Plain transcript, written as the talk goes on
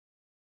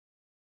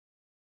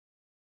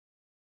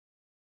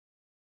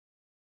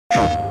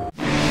One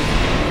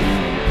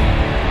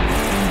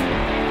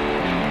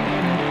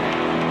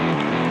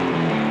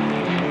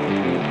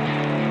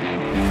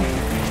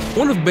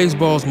of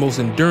baseball's most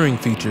enduring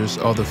features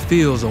are the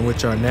fields on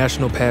which our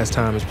national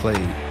pastime is played.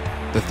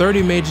 The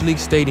 30 Major League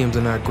stadiums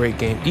in our great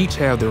game each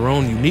have their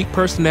own unique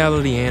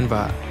personality and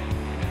vibe.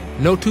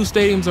 No two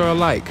stadiums are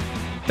alike.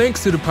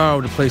 Thanks to the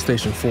power of the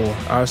PlayStation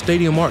 4, our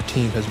stadium art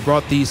team has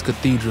brought these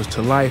cathedrals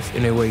to life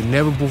in a way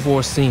never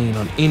before seen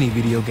on any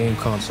video game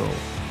console.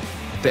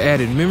 The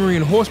added memory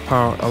and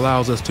horsepower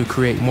allows us to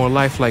create more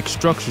lifelike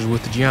structures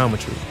with the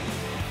geometry,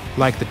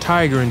 like the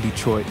Tiger in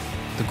Detroit,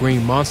 the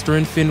Green Monster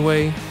in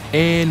Fenway,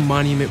 and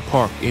Monument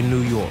Park in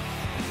New York.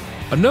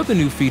 Another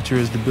new feature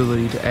is the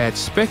ability to add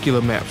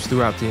specular maps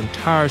throughout the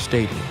entire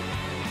stadium.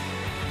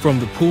 From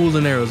the pools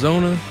in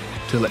Arizona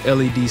to the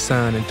LED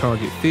sign in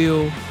Target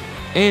Field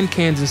and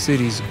Kansas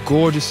City's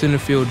gorgeous center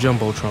field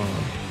jumbotron,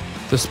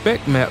 the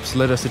spec maps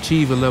let us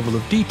achieve a level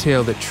of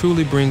detail that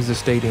truly brings the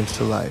stadiums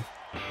to life.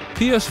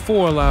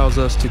 PS4 allows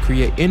us to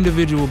create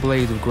individual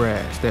blades of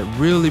grass that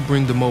really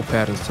bring the mow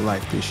patterns to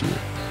life this year.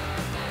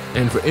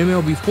 And for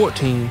MLB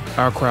 14,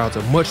 our crowds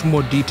are much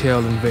more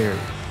detailed and varied,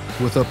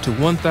 with up to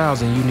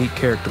 1,000 unique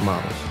character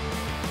models.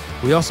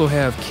 We also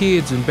have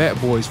kids and bat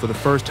boys for the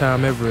first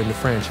time ever in the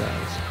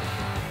franchise.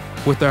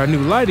 With our new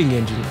lighting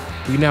engine,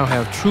 we now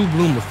have true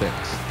bloom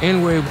effects,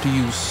 and we're able to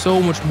use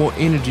so much more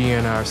energy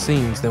in our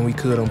scenes than we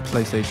could on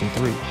PlayStation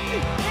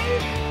 3.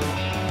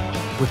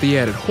 With the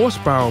added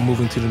horsepower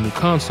moving to the new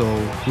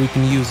console, we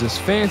can use this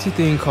fancy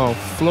thing called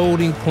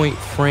floating point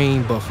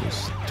frame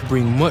buffers to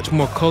bring much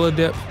more color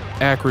depth,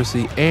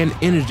 accuracy, and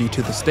energy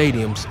to the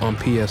stadiums on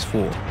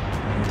PS4.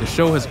 The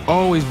show has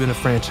always been a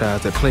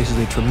franchise that places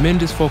a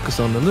tremendous focus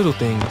on the little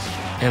things,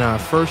 and our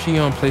first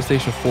year on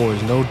PlayStation 4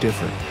 is no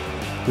different.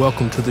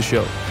 Welcome to the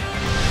show.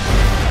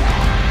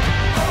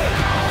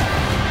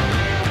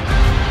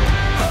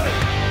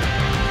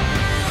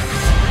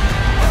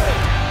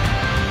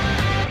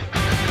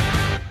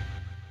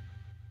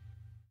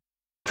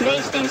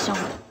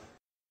 PlayStation